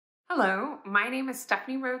Hello, my name is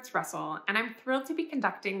Stephanie Rhodes Russell, and I'm thrilled to be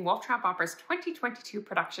conducting Wolf Trap Opera's 2022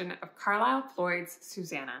 production of Carlisle Floyd's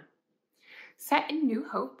Susannah. Set in New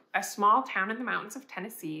Hope, a small town in the mountains of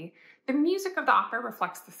Tennessee, the music of the opera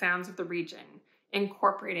reflects the sounds of the region,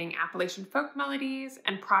 incorporating Appalachian folk melodies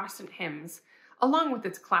and Protestant hymns, along with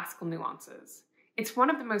its classical nuances. It's one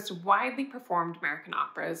of the most widely performed American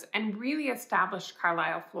operas and really established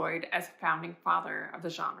Carlisle Floyd as a founding father of the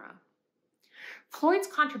genre. Floyd's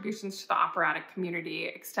contributions to the operatic community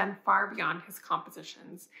extend far beyond his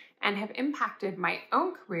compositions and have impacted my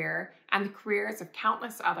own career and the careers of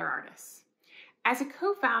countless other artists. As a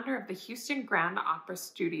co-founder of the Houston Grand Opera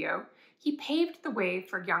Studio, he paved the way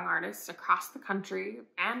for young artists across the country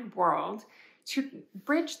and world to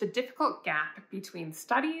bridge the difficult gap between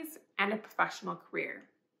studies and a professional career.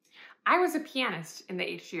 I was a pianist in the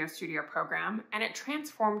HGO studio program, and it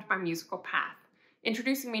transformed my musical path,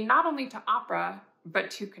 introducing me not only to opera,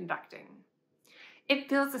 but to conducting. It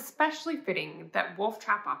feels especially fitting that Wolf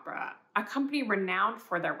Trap Opera, a company renowned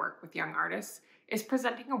for their work with young artists, is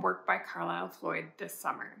presenting a work by Carlisle Floyd this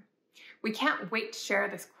summer. We can't wait to share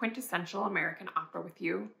this quintessential American opera with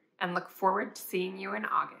you and look forward to seeing you in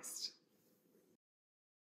August.